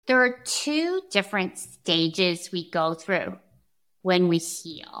There are two different stages we go through when we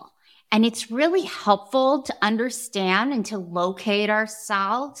heal. And it's really helpful to understand and to locate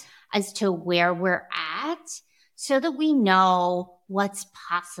ourselves as to where we're at so that we know what's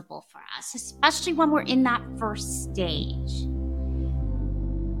possible for us, especially when we're in that first stage.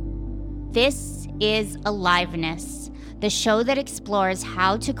 This is Aliveness, the show that explores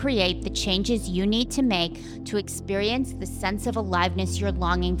how to create the changes you need to make to experience the sense of aliveness you're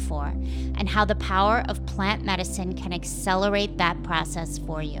longing for, and how the power of plant medicine can accelerate that process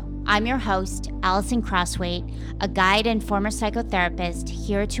for you. I'm your host, Allison Crosswaite, a guide and former psychotherapist,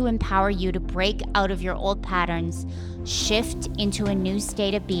 here to empower you to break out of your old patterns, shift into a new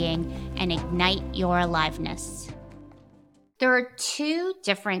state of being, and ignite your aliveness. There are two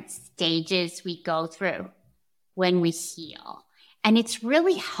different stages we go through when we heal. And it's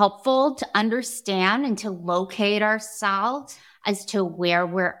really helpful to understand and to locate ourselves as to where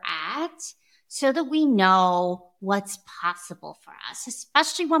we're at so that we know what's possible for us,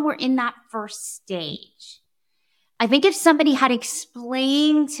 especially when we're in that first stage. I think if somebody had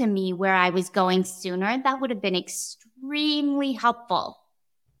explained to me where I was going sooner, that would have been extremely helpful.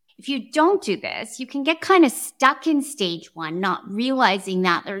 If you don't do this, you can get kind of stuck in stage one, not realizing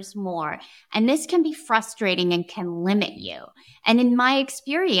that there's more. And this can be frustrating and can limit you. And in my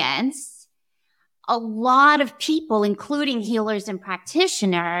experience, a lot of people, including healers and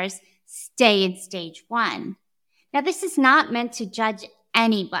practitioners, stay in stage one. Now, this is not meant to judge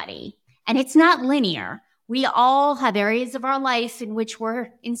anybody, and it's not linear. We all have areas of our life in which we're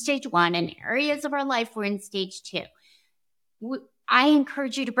in stage one and areas of our life we're in stage two. I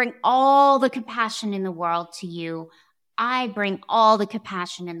encourage you to bring all the compassion in the world to you. I bring all the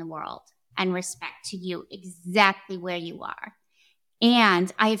compassion in the world and respect to you exactly where you are. And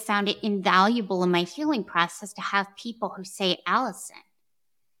I have found it invaluable in my healing process to have people who say, Allison,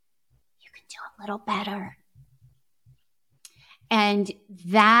 you can do a little better. And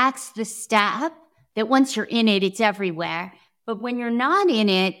that's the step that once you're in it, it's everywhere. But when you're not in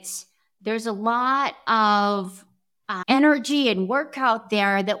it, there's a lot of energy and work out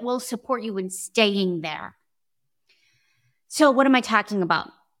there that will support you in staying there. So what am I talking about?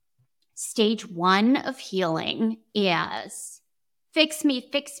 Stage one of healing is fix me,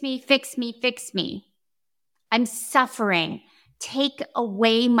 fix me, fix me, fix me. I'm suffering. Take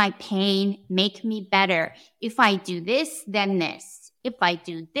away my pain, make me better. If I do this, then this. If I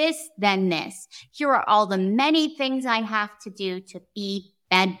do this, then this. Here are all the many things I have to do to be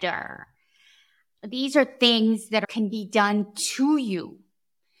better. These are things that can be done to you.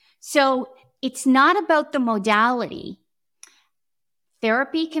 So it's not about the modality.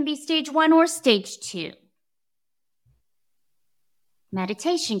 Therapy can be stage one or stage two.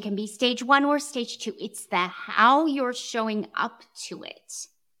 Meditation can be stage one or stage two. It's the how you're showing up to it.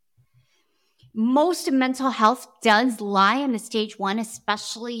 Most of mental health does lie in the stage one,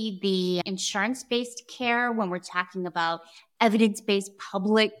 especially the insurance-based care. When we're talking about evidence-based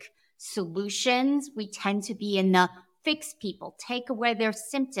public solutions, we tend to be in the fix people, take away their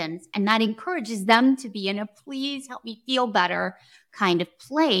symptoms, and that encourages them to be in a please help me feel better kind of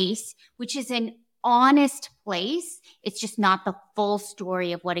place, which is an honest place. It's just not the full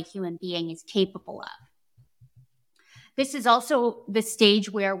story of what a human being is capable of. This is also the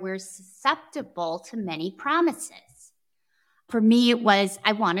stage where we're susceptible to many promises. For me, it was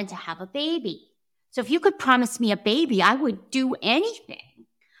I wanted to have a baby. So if you could promise me a baby, I would do anything.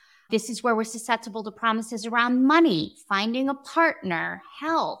 This is where we're susceptible to promises around money, finding a partner,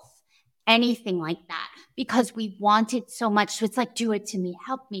 health, anything like that, because we want it so much. So it's like, do it to me,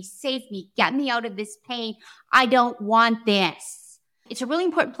 help me, save me, get me out of this pain. I don't want this. It's a really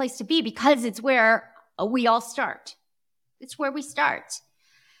important place to be because it's where we all start. It's where we start.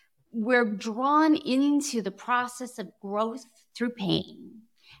 We're drawn into the process of growth through pain.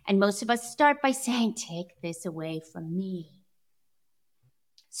 And most of us start by saying, take this away from me.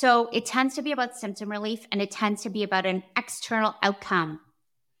 So it tends to be about symptom relief, and it tends to be about an external outcome.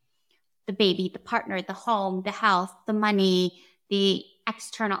 The baby, the partner, the home, the health, the money, the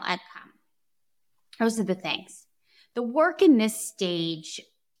external outcome. Those are the things. The work in this stage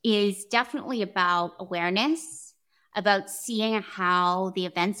is definitely about awareness, about seeing how the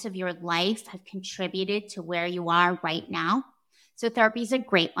events of your life have contributed to where you are right now. So therapy is a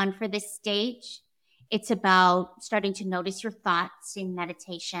great one for this stage. It's about starting to notice your thoughts in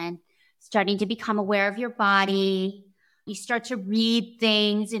meditation, starting to become aware of your body. You start to read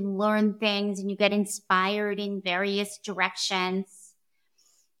things and learn things, and you get inspired in various directions.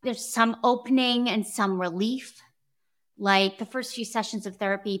 There's some opening and some relief. Like the first few sessions of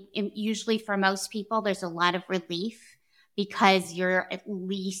therapy, usually for most people, there's a lot of relief. because you're at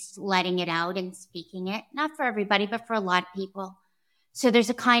least letting it out and speaking it. Not for everybody, but for a lot of people. So there's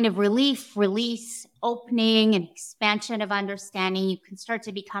a kind of relief, release, opening, and expansion of understanding. You can start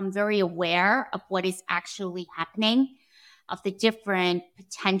to become very aware of what is actually happening, of the different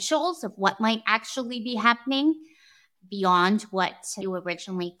potentials of what might actually be happening beyond what you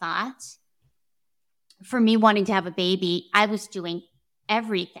originally thought. For me, wanting to have a baby, I was doing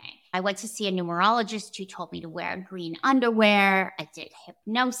everything. I went to see a numerologist who told me to wear green underwear. I did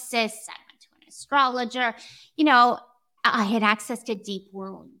hypnosis. I went to an astrologer. I had accessed a deep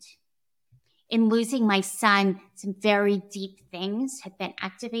wound. In losing my son, some very deep things had been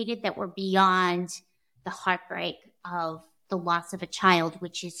activated that were beyond the heartbreak of the loss of a child,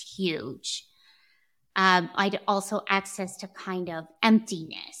 which is huge. I'd also accessed a kind of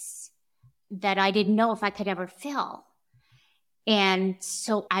emptiness that I didn't know if I could ever fill. And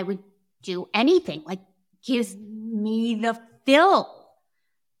so I would do anything, like give me the fill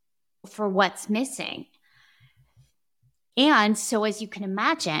for what's missing. And so as you can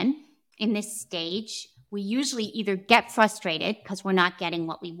imagine, in this stage, we usually either get frustrated because we're not getting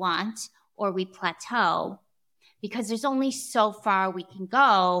what we want, or we plateau because there's only so far we can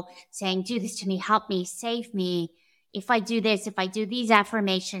go saying, do this to me, help me, save me. If I do this, if I do these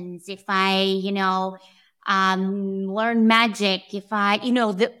affirmations, if I, learn magic, if I,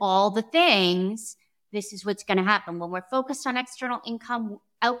 all the things, this is what's going to happen. When we're focused on external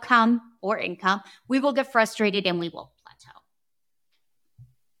outcome, we will get frustrated and we will plateau.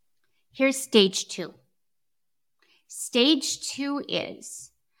 Here's stage 2. Stage 2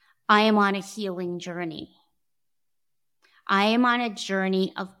 is, I am on a healing journey. I am on a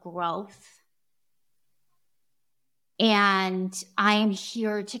journey of growth. And I am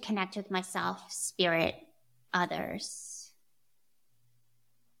here to connect with myself, spirit, others.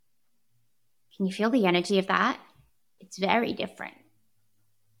 Can you feel the energy of that? It's very different.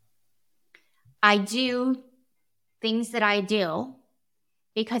 I do things that I do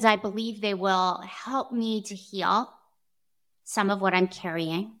because I believe they will help me to heal some of what I'm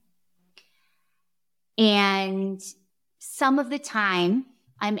carrying. And some of the time,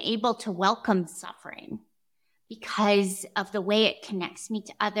 I'm able to welcome suffering because of the way it connects me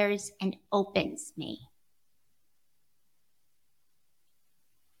to others and opens me.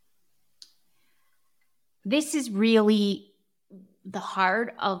 This is really the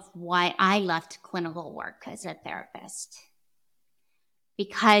heart of why I left clinical work as a therapist.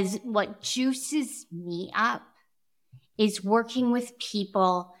 Because what juices me up is working with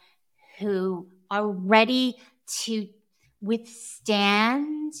people who are ready to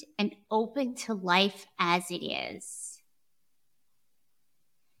withstand and open to life as it is.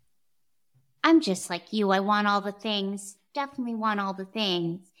 I'm just like you. I want all the things, definitely want all the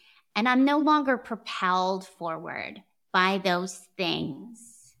things. And I'm no longer propelled forward by those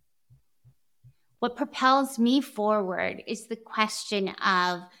things. What propels me forward is the question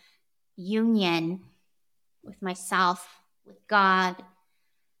of union with myself, with God,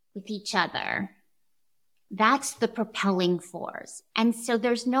 with each other. That's the propelling force. And so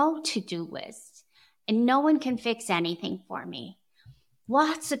there's no to-do list, and no one can fix anything for me.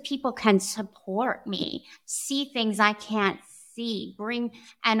 Lots of people can support me, see things I can't see, bring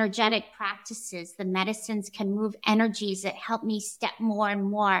energetic practices. The medicines can move energies that help me step more and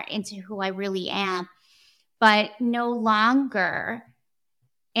more into who I really am. But no longer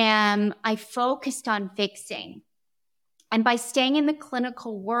am I focused on fixing. And by staying in the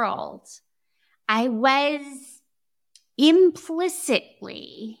clinical world, I was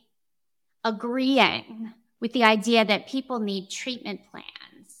implicitly agreeing with the idea that people need treatment plans,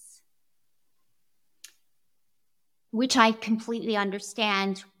 which I completely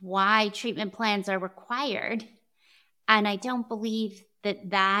understand why treatment plans are required. And I don't believe that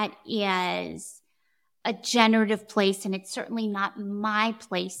that is a generative place, and it's certainly not my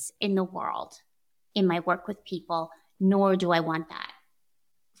place in the world, in my work with people, nor do I want that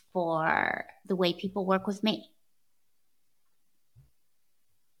for the way people work with me.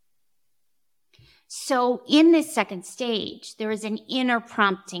 So in this second stage, there is an inner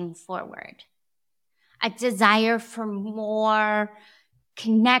prompting forward, a desire for more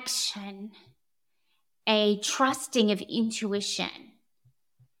connection, a trusting of intuition.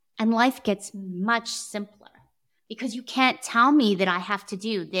 And life gets much simpler because you can't tell me that I have to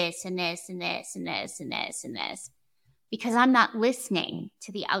do this and this and this and this and this and this, because I'm not listening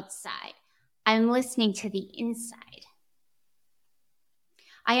to the outside. I'm listening to the inside.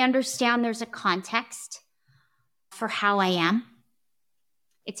 I understand there's a context for how I am.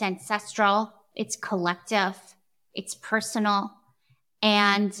 It's ancestral, it's collective, it's personal,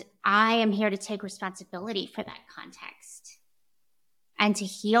 and I am here to take responsibility for that context. and to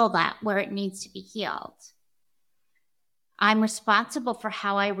heal that where it needs to be healed. I'm responsible for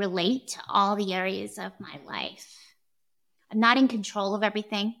how I relate to all the areas of my life. I'm not in control of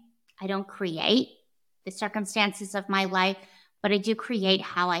everything. I don't create the circumstances of my life, but I do create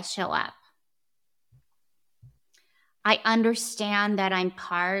how I show up. I understand that I'm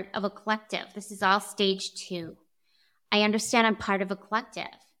part of a collective. This is all stage 2. I understand I'm part of a collective.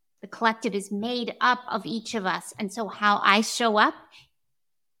 The collective is made up of each of us. And so how I show up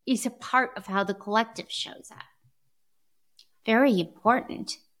is a part of how the collective shows up. Very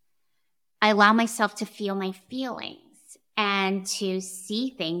important. I allow myself to feel my feelings and to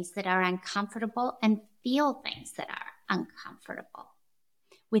see things that are uncomfortable and feel things that are uncomfortable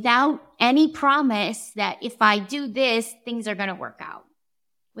without any promise that if I do this, things are going to work out,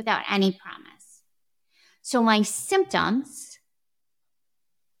 without any promise. So my symptoms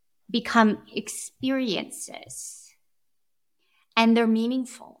become experiences, and they're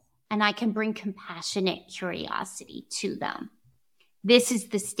meaningful, and I can bring compassionate curiosity to them. This is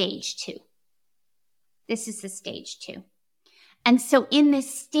the stage 2. This is the stage 2. And so in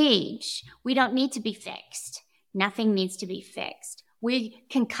this stage, we don't need to be fixed. Nothing needs to be fixed. We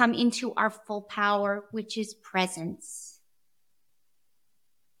can come into our full power, which is presence.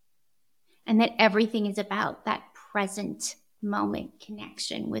 And that everything is about that present moment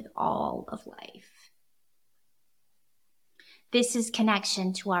connection with all of life. This is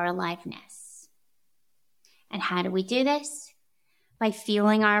connection to our aliveness. And how do we do this? By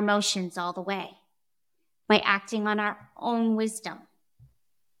feeling our emotions all the way, by acting on our own wisdom,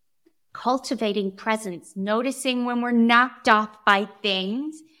 cultivating presence, noticing when we're knocked off by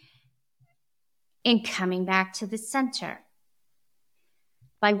things, and coming back to the center.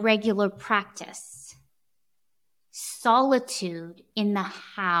 By regular practice. Solitude in the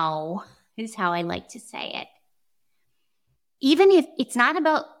how is how I like to say it. Even if it's not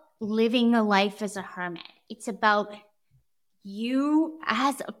about living a life as a hermit, it's about you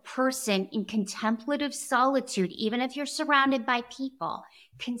as a person in contemplative solitude, even if you're surrounded by people,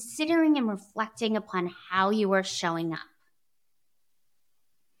 considering and reflecting upon how you are showing up.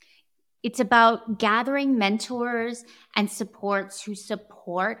 It's about gathering mentors and supports who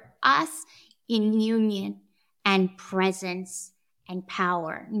support us in union and presence and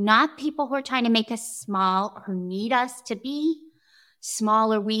power. Not people who are trying to make us small or who need us to be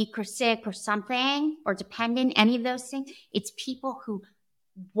small or weak or sick or something or dependent, any of those things. It's people who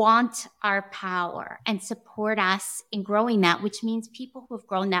want our power and support us in growing that, which means people who have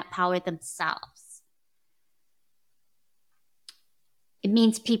grown that power themselves. It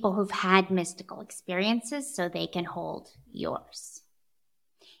means people who've had mystical experiences so they can hold yours.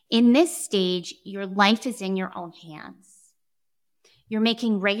 In this stage, your life is in your own hands. You're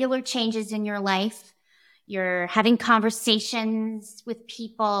making regular changes in your life. You're having conversations with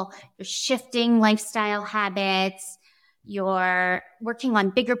people. You're shifting lifestyle habits. You're working on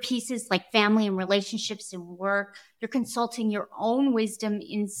bigger pieces like family and relationships and work. You're consulting your own wisdom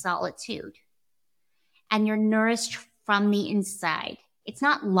in solitude. And you're nourished from the inside. It's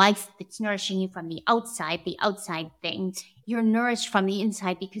not life that's nourishing you from the outside things. You're nourished from the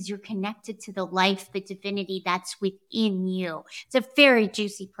inside because you're connected to the life, the divinity that's within you. It's a very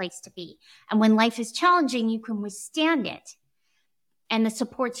juicy place to be. And when life is challenging, you can withstand it. And the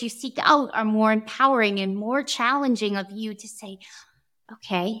supports you seek out are more empowering and more challenging of you to say,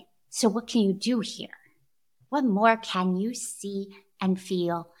 okay, so what can you do here? What more can you see and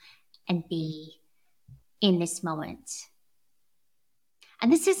feel and be in this moment?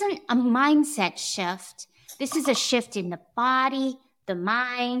 And this isn't a mindset shift. This is a shift in the body, the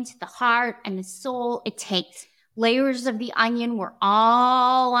mind, the heart, and the soul. It takes layers of the onion. We're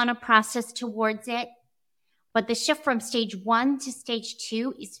all on a process towards it. But the shift from stage 1 to stage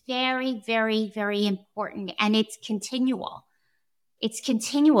 2 is very, very, very important. And it's continual. It's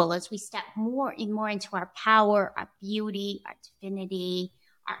continual as we step more and more into our power, our beauty, our divinity,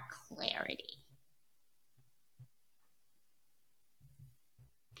 our clarity.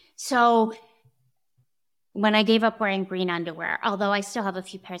 So when I gave up wearing green underwear, although I still have a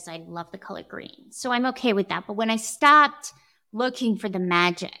few pairs, I love the color green. So I'm okay with that. But when I stopped looking for the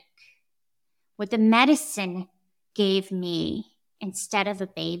magic, what the medicine gave me instead of a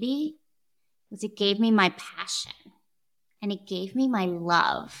baby was it gave me my passion and it gave me my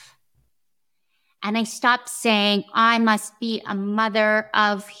love. And I stopped saying, I must be a mother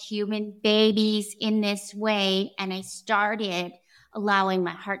of human babies in this way. And I started allowing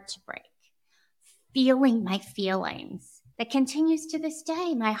my heart to break, feeling my feelings. That continues to this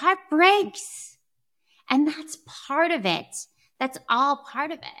day. My heart breaks. And that's part of it. That's all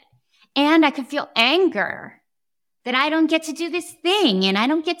part of it. And I can feel anger. that I don't get to do this thing and I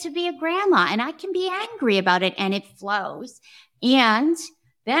don't get to be a grandma, and I can be angry about it and it flows. And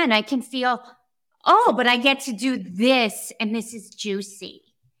then I can feel, oh, but I get to do this and this is juicy.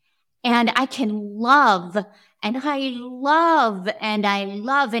 And I can love and I love and I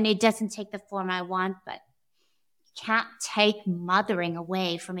love, and it doesn't take the form I want, but you can't take mothering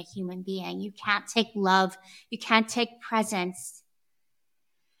away from a human being. You can't take love. You can't take presence.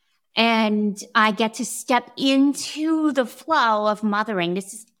 And I get to step into the flow of mothering.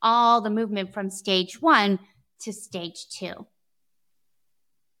 This is all the movement from stage 1 to stage 2.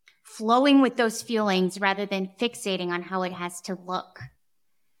 Flowing with those feelings rather than fixating on how it has to look.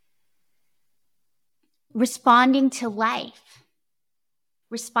 Responding to life.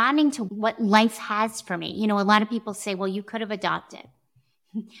 Responding to what life has for me. A lot of people say, well, you could have adopted,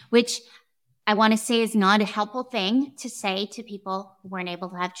 which I want to say is not a helpful thing to say to people who weren't able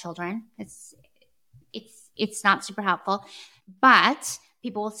to have children. It's not super helpful, but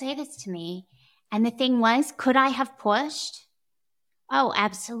people will say this to me. And the thing was, could I have pushed? Oh,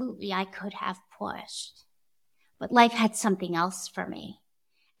 absolutely, I could have pushed. But life had something else for me.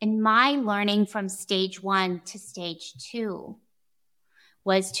 And my learning from stage 1 to stage 2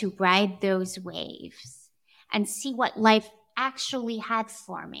 was to ride those waves and see what life actually had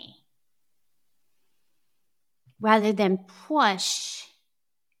for me, rather than push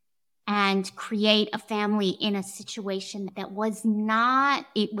and create a family in a situation that was not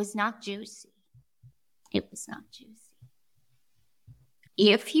juicy. It was not juicy.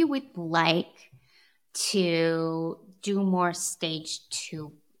 If you would like to do more stage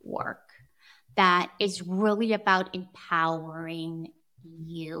 2 work that is really about empowering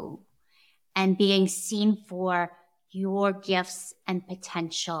you and being seen for your gifts and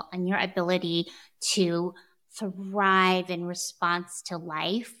potential and your ability to thrive in response to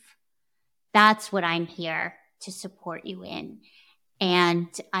life, that's what I'm here to support you in. And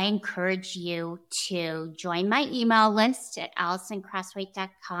I encourage you to join my email list at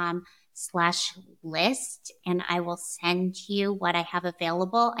AllisonCrosswhite.com/list, and I will send you what I have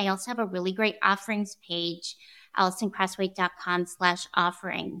available. I also have a really great offerings page,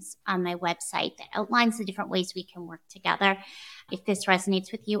 AllisonCrosswhite.com/offerings on my website that outlines the different ways we can work together. If this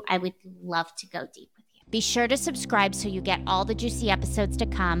resonates with you, I would love to go deep with you. Be sure to subscribe so you get all the juicy episodes to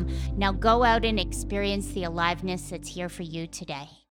come. Now go out and experience the aliveness that's here for you today.